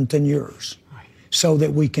team different than yours. so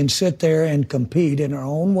that we can sit there and compete in our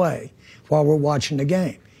own way while we're watching the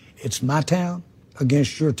game. It's my town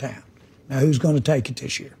against your town. Now, who's going to take it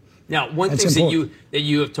this year? Now, one thing that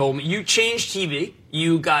you have told me, you changed TV.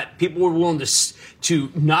 You got people were willing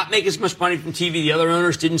to not make as much money from TV. The other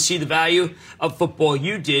owners didn't see the value of football.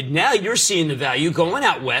 You did. Now you're seeing the value, going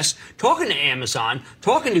out west, talking to Amazon,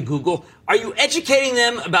 talking to Google. Are you educating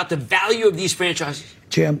them about the value of these franchises?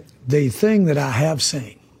 Jim, the thing that I have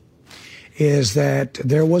seen is that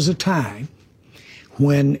there was a time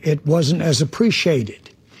when it wasn't as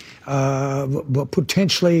appreciated, but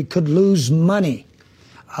potentially could lose money.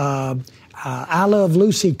 I Love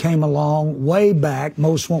Lucy came along way back.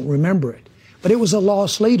 Most won't remember it, but it was a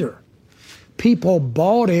loss leader. People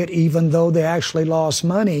bought it even though they actually lost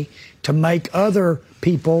money to make other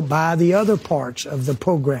people buy the other parts of the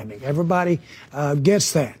programming. Everybody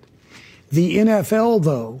gets that. The NFL,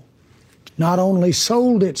 though, not only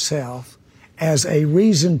sold itself as a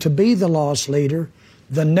reason to be the loss leader,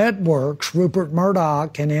 the networks, Rupert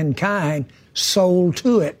Murdoch and in kind, sold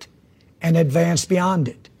to it and advanced beyond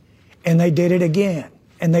it. And they did it again,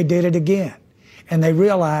 and they did it again. And they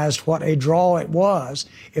realized what a draw it was.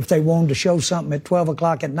 If they wanted to show something at 12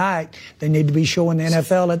 o'clock at night, they need to be showing the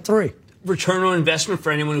NFL at 3. Return on investment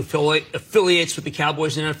for anyone who affiliates with the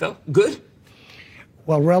Cowboys and NFL? Good?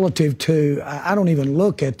 Well, relative to, I don't even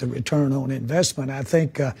look at the return on investment. I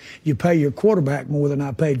think you pay your quarterback more than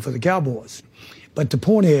I paid for the Cowboys. But the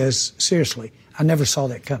point is, seriously, I never saw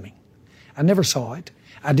that coming. I never saw it.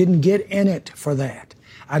 I didn't get in it for that.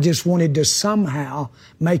 I just wanted to somehow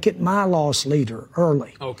make it my loss leader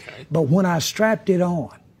early. Okay. But when I strapped it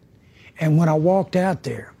on and when I walked out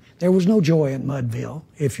there was no joy in Mudville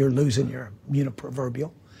if you're losing your,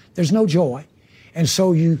 proverbial. There's no joy. And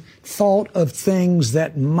so you thought of things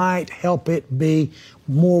that might help it be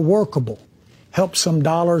more workable, help some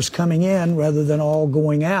dollars coming in rather than all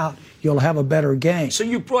going out. You'll have a better game. So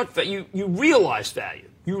you realized value.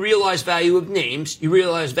 You realized value of names. You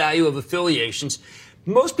realized value of affiliations.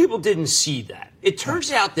 Most people didn't see that. It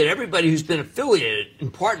turns out that everybody who's been affiliated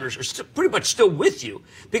and partners are pretty much still with you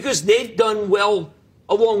because they've done well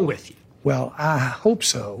along with you. Well, I hope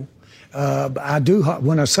so. I do.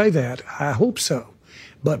 When I say that, I hope so.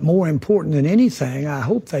 But more important than anything, I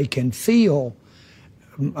hope they can feel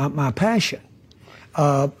my passion.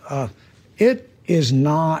 It is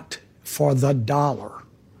not for the dollar.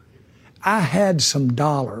 I had some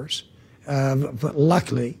dollars,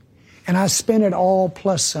 luckily, and I spent it all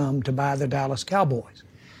plus some to buy the Dallas Cowboys.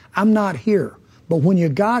 I'm not here. But when you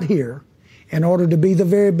got here, in order to be the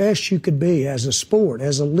very best you could be as a sport,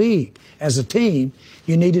 as a league, as a team,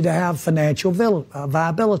 you needed to have financial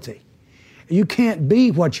viability. You can't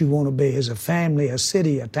be what you want to be as a family, a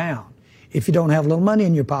city, a town, if you don't have a little money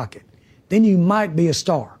in your pocket. Then you might be a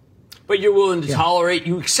star. But you're willing to tolerate,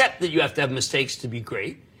 you accept that you have to have mistakes to be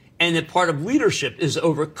great, and that part of leadership is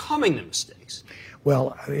overcoming the mistakes.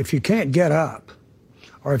 Well, if you can't get up,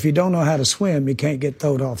 or if you don't know how to swim, you can't get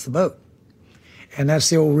thrown off the boat. And that's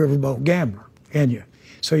the old riverboat gambler in you.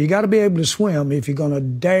 So you got to be able to swim if you're going to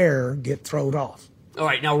dare get thrown off. All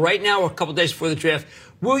right, right now, a couple days before the draft,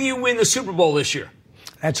 will you win the Super Bowl this year?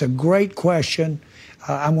 That's a great question.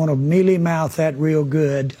 I want to mealy mouth that real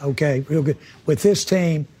good. Okay, real good. With this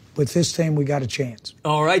team, we got a chance.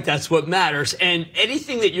 All right, that's what matters. And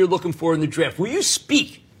anything that you're looking for in the draft, will you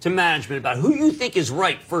speak to management about who you think is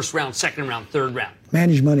right, first round, second round, third round?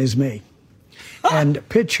 Management is me. And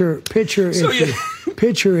picture,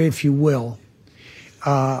 if you will,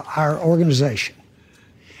 our organization.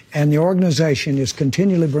 And the organization is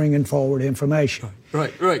continually bringing forward information.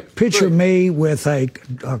 Right. Picture me with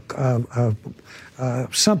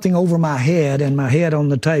something over my head and my head on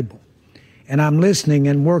the table. And I'm listening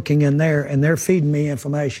and working in there, and they're feeding me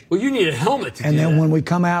information. Well, you need a helmet to do that. And then when we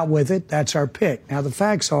come out with it, that's our pick. Now, the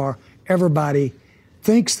facts are everybody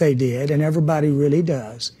thinks they did, and everybody really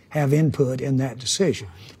does have input in that decision.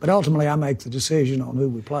 But ultimately, I make the decision on who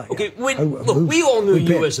we play. Okay, look, we all knew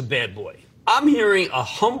you as a bad boy. I'm hearing a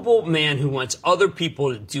humble man who wants other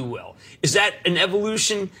people to do well. Is that an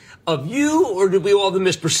evolution of you, or did we all have the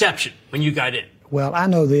misperception when you got in? Well, I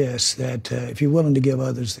know this, that if you're willing to give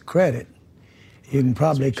others the credit, you can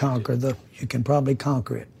probably conquer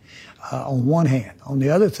it on one hand. On the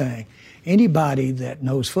other thing, anybody that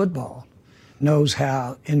knows football knows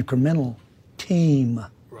how incremental team,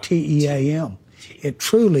 T-E-A-M. It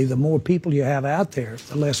truly, the more people you have out there,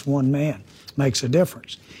 the less one man makes a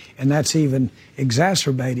difference. And that's even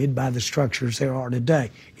exacerbated by the structures there are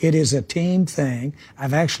today. It is a team thing.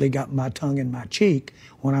 I've actually got my tongue in my cheek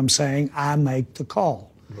when I'm saying I make the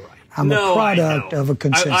call. I'm a product of a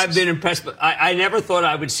consensus. I've been impressed, but I never thought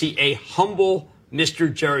I would see a humble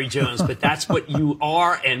Mr. Jerry Jones, but that's what you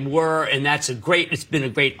are and were, and it's been a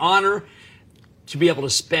great honor to be able to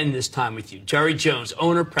spend this time with you. Jerry Jones,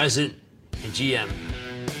 owner, president, and GM,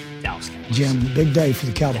 Dallas Cowboys. Jim, big day for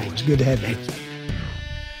the Cowboys. Good to have you.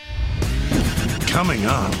 Coming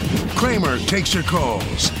up, Kramer takes your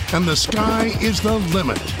calls, and the sky is the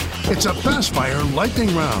limit. It's a fast fire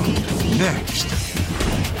lightning round. Next.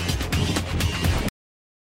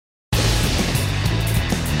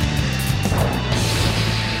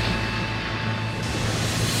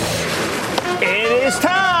 It is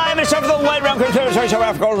time. It's time for the light round. Sorry,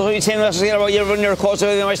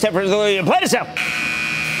 play this out.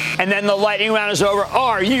 And then the lightning round is over.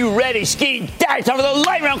 Are you ready? Ski die. Time for the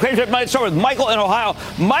lightning round. Let's start with Michael in Ohio.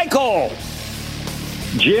 Michael.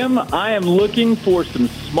 Jim, I am looking for some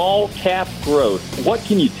small cap growth. What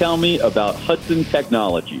can you tell me about Hudson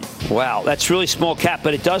Technology? Wow, that's really small cap,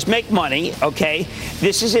 but it does make money, okay?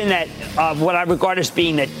 This is in that, what I regard as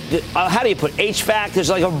being that, how do you put HVAC? There's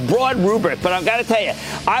like a broad rubric, but I've got to tell you,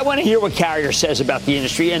 I want to hear what Carrier says about the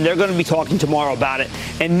industry, and they're going to be talking tomorrow about it,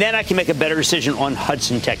 and then I can make a better decision on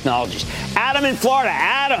Hudson Technologies. Adam in Florida.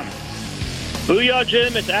 Adam. Booyah,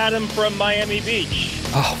 Jim. It's Adam from Miami Beach.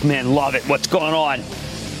 Oh, man, love it. What's going on?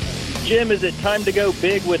 Jim, is it time to go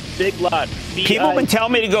big with Big Lots? People have been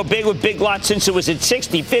telling me to go big with Big Lots since it was at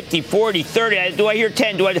 60, 50, 40, 30. Do I hear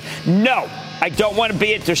 10? No, I don't want to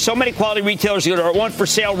be it. There's so many quality retailers that are on for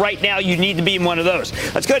sale right now. You need to be in one of those.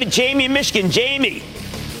 Let's go to Jamie in Michigan. Jamie.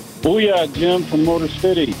 Booyah, Jim from Motor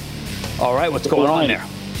City. All right, what's going on there?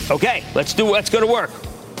 Okay, let's go to work.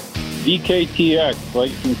 DKTX,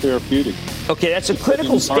 Viking Therapeutics. Okay, that's a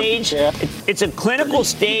clinical stage. It's a clinical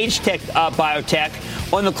stage biotech.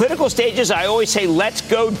 On the clinical stages, I always say, let's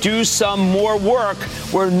go do some more work.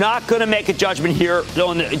 We're not going to make a judgment here.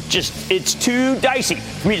 It's too dicey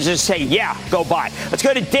for me to just say, yeah, go buy. Let's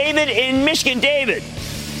go to David in Michigan. David.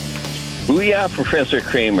 Booyah, Professor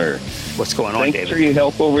Kramer. What's going on, David? David? Thanks for your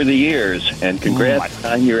help over the years, and congrats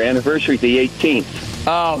on your anniversary, the 18th.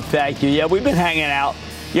 Oh, thank you. Yeah, we've been hanging out.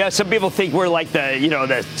 Yeah, some people think we're like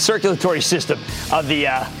the circulatory system of the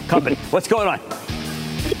company. What's going on?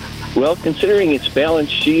 Well, considering its balance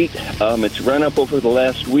sheet, it's run up over the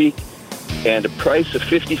last week, and a price of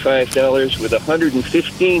 $55 with a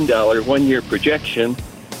 $115 one-year projection,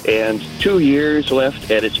 and 2 years left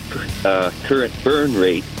at its current burn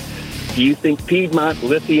rate. Do you think Piedmont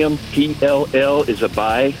Lithium, PLL, is a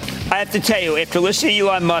buy? I have to tell you, after listening to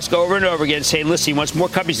Elon Musk over and over again saying, listen, he wants more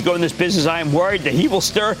companies to go in this business, I am worried that he will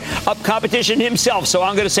stir up competition himself. So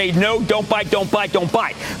I'm going to say, no, don't buy, don't buy, don't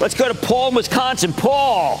buy. Let's go to Paul in Wisconsin.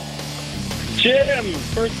 Paul. Jim,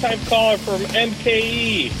 first-time caller from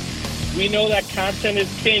MKE. We know that content is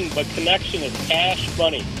king, but connection is cash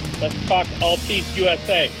money. Let's talk Altice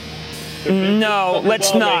USA. No,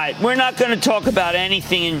 let's not. We're not going to talk about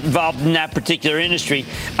anything involved in that particular industry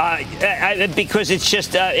because it's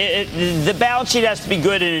just the balance sheet has to be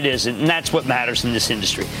good, and it isn't, and that's what matters in this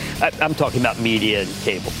industry. I'm talking about media and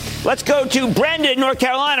cable. Let's go to Brenda in North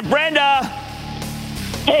Carolina. Brenda.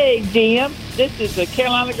 Hey, Jim. This is the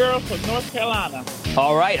Carolina girl from North Carolina.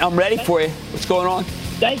 All right, I'm ready for you. What's going on?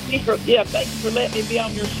 Thank you for letting me be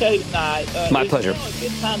on your show tonight. My pleasure. It's a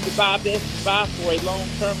good time to buy for a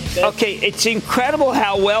long-term investment. Okay, it's incredible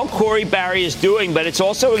how well Corey Barry is doing, but it's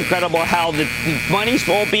also incredible how the money's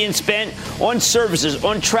all being spent on services,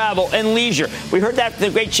 on travel, and leisure. We heard that from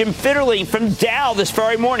the great Jim Fitterling from Dow this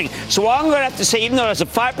very morning. So I'm going to have to say, even though it's a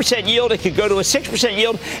 5% yield, it could go to a 6%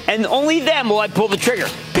 yield, and only then will I pull the trigger,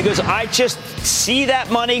 because I just see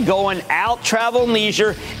that money going out, travel, and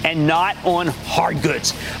leisure, and not on hard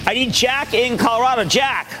goods. I need Jack in Colorado.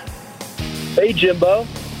 Jack. Hey, Jimbo.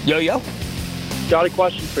 Yo. Got a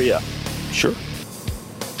question for you. Sure.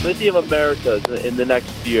 Lithium America in the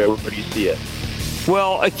next year, where do you see it?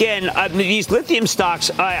 Well, again, these lithium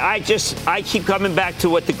stocks, I keep coming back to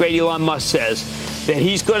what the great Elon Musk says, that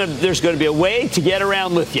there's going to be a way to get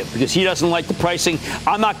around lithium because he doesn't like the pricing.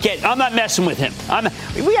 I'm not messing with him.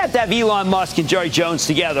 We have to have Elon Musk and Jerry Jones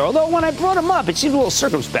together. Although when I brought him up, it seemed a little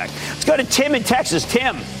circumspect. Let's go to Tim in Texas.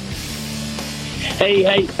 Tim. Hey,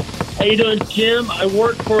 how you doing, Jim? I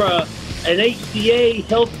work for an HCA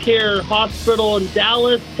healthcare hospital in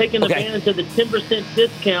Dallas, taking advantage of the 10%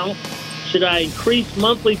 discount. Should I increase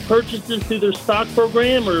monthly purchases through their stock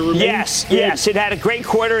program or remain? Yes. It had a great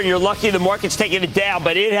quarter, and you're lucky the market's taking it down,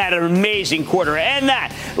 but it had an amazing quarter. And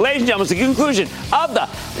that, ladies and gentlemen, is the conclusion of the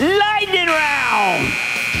Lightning Round.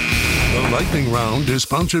 The Lightning Round is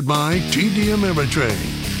sponsored by TD Ameritrade.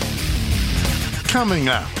 Coming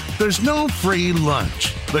up, there's no free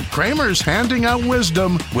lunch, but Kramer's handing out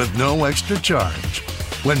wisdom with no extra charge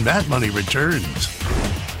when Mad Money returns.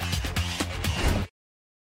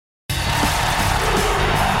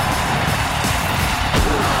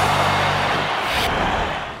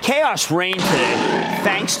 chaos reigned today,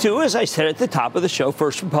 thanks to, as I said at the top of the show,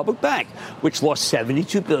 First Republic Bank, which lost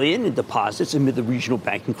 $72 billion in deposits amid the regional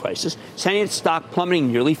banking crisis, sending its stock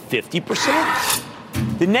plummeting nearly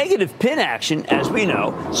 50%. The negative pin action, as we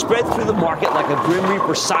know, spread through the market like a Grim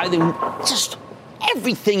Reaper scything just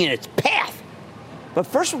everything in its path. But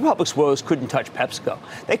First Republic's woes couldn't touch PepsiCo.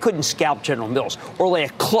 They couldn't scalp General Mills or lay a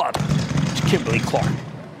club to Kimberly-Clark.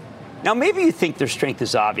 Now, maybe you think their strength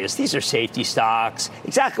is obvious. These are safety stocks,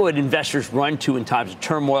 exactly what investors run to in times of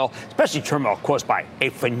turmoil, especially turmoil caused by a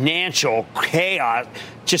financial chaos,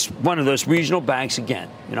 just one of those regional banks again.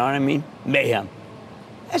 You know what I mean? Mayhem.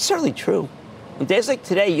 That's certainly true. On days like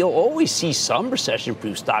today, you'll always see some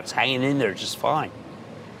recession-proof stocks hanging in there just fine.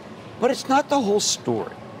 But it's not the whole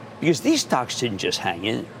story, because these stocks didn't just hang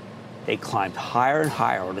in there. They climbed higher and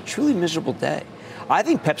higher on a truly miserable day. I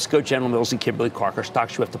think PepsiCo, General Mills, and Kimberly-Clark are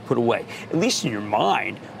stocks you have to put away, at least in your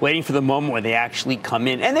mind, waiting for the moment when they actually come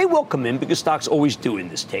in. And they will come in because stocks always do in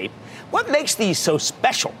this tape. What makes these so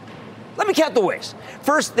special? Let me count the ways.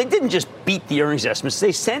 First, they didn't just beat the earnings estimates.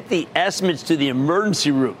 They sent the estimates to the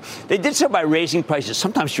emergency room. They did so by raising prices,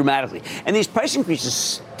 sometimes dramatically. And these price increases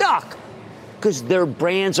stuck because their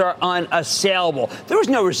brands are unassailable. There was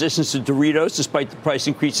no resistance to Doritos despite the price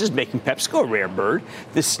increases, making PepsiCo a rare bird.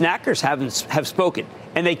 The snackers have spoken,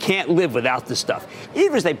 and they can't live without this stuff,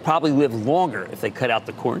 even as they probably live longer if they cut out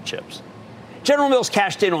the corn chips. General Mills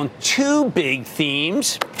cashed in on two big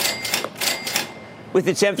themes with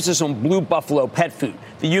its emphasis on Blue Buffalo pet food,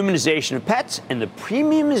 the humanization of pets and the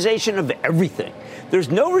premiumization of everything. There's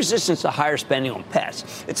no resistance to higher spending on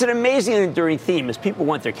pets. It's an amazing and enduring theme as people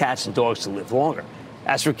want their cats and dogs to live longer.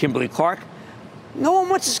 As for Kimberly-Clark, no one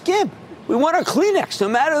wants a skib. We want our Kleenex, no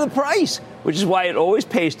matter the price, which is why it always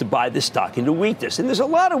pays to buy this stock into weakness. And there's a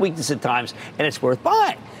lot of weakness at times, and it's worth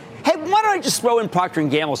buying. Hey, why don't I just throw in Procter &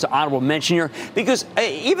 Gamble as an honorable mention here? Because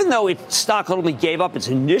even though its stock only gave up its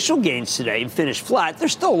initial gains today and finished flat,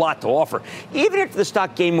 there's still a lot to offer. Even if the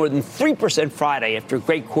stock gained more than 3% Friday after a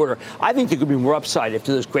great quarter, I think there could be more upside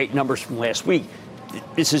after those great numbers from last week.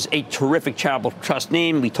 This is a terrific charitable trust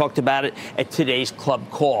name. We talked about it at today's club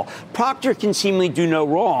call. Procter can seemingly do no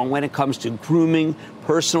wrong when it comes to grooming,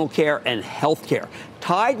 personal care, and health care.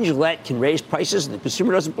 Tide and Gillette can raise prices and the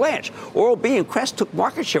consumer doesn't blanch. Oral-B and Crest took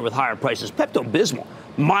market share with higher prices. Pepto-Bismol,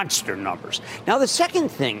 monster numbers. Now, the second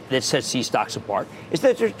thing that sets these stocks apart is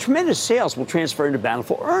that their tremendous sales will transfer into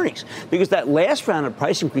bountiful earnings, because that last round of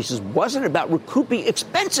price increases wasn't about recouping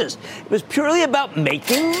expenses. It was purely about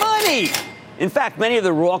making money. In fact, many of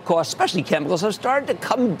the raw costs, especially chemicals, have started to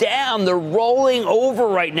come down. They're rolling over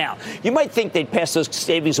right now. You might think they'd pass those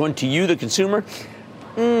savings on to you, the consumer.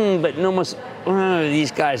 But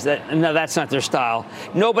these guys, that's not their style.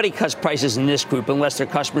 Nobody cuts prices in this group unless their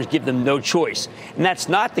customers give them no choice. And that's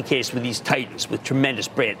not the case with these titans with tremendous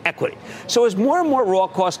brand equity. So as more and more raw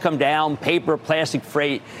costs come down, paper, plastic,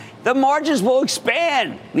 freight, the margins will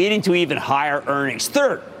expand, leading to even higher earnings.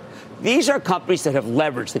 Third, these are companies that have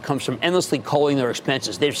leverage that comes from endlessly culling their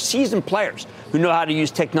expenses. They're seasoned players who know how to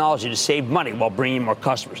use technology to save money while bringing more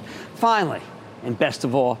customers. Finally, and best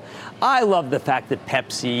of all, I love the fact that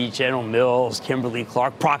Pepsi, General Mills,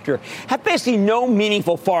 Kimberly-Clark, Procter have basically no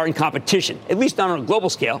meaningful foreign competition, at least not on a global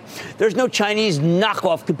scale. There's no Chinese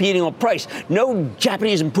knockoff competing on price, no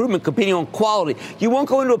Japanese improvement competing on quality. You won't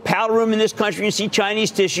go into a powder room in this country and see Chinese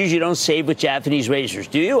tissues you don't save with Japanese razors,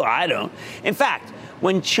 do you? I don't. In fact,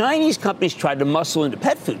 when Chinese companies tried to muscle into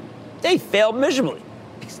pet food, they failed miserably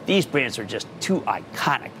because these brands are just too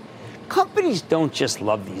iconic. Companies don't just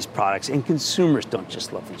love these products, and consumers don't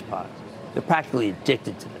just love these products. They're practically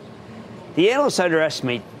addicted to them. The analysts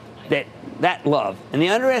underestimate that love, and they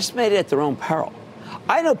underestimate it at their own peril.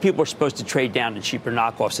 I know people are supposed to trade down to cheaper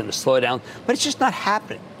knockoffs in a slowdown, but it's just not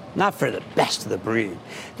happening. Not for the best of the breed.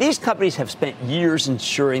 These companies have spent years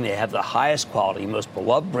ensuring they have the highest quality, most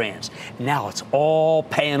beloved brands. Now it's all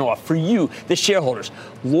paying off for you, the shareholders,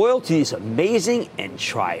 loyal to these amazing and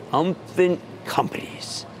triumphant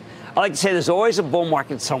companies. I like to say there's always a bull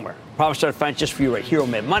market somewhere. Promise I'll find it just for you right here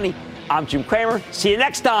on Mad Money. I'm Jim Cramer. See you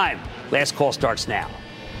next time. Last call starts now.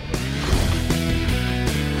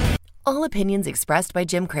 All opinions expressed by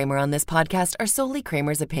Jim Cramer on this podcast are solely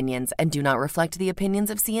Cramer's opinions and do not reflect the opinions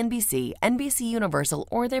of CNBC, NBC Universal,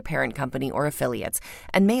 or their parent company or affiliates,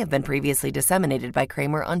 and may have been previously disseminated by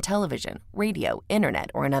Cramer on television, radio, internet,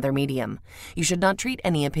 or another medium. You should not treat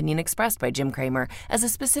any opinion expressed by Jim Cramer as a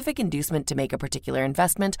specific inducement to make a particular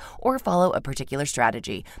investment or follow a particular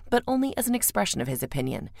strategy, but only as an expression of his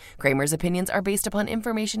opinion. Cramer's opinions are based upon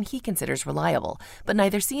information he considers reliable, but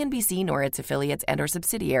neither CNBC nor its affiliates and/or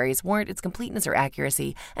subsidiaries warrant its completeness or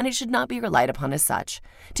accuracy, and it should not be relied upon as such.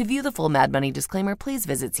 To view the full Mad Money disclaimer, please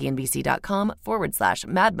visit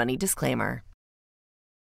cnbc.com/Mad Money disclaimer.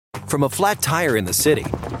 From a flat tire in the city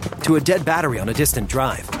to a dead battery on a distant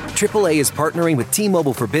drive, AAA is partnering with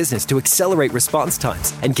T-Mobile for Business to accelerate response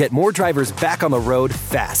times and get more drivers back on the road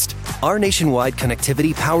fast. Our nationwide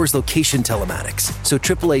connectivity powers location telematics, so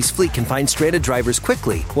AAA's fleet can find stranded drivers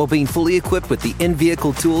quickly while being fully equipped with the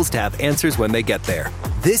in-vehicle tools to have answers when they get there.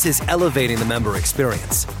 This is elevating the member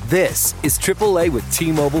experience. This is AAA with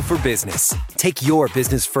T-Mobile for Business. Take your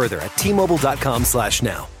business further at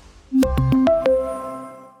T-Mobile.com/now.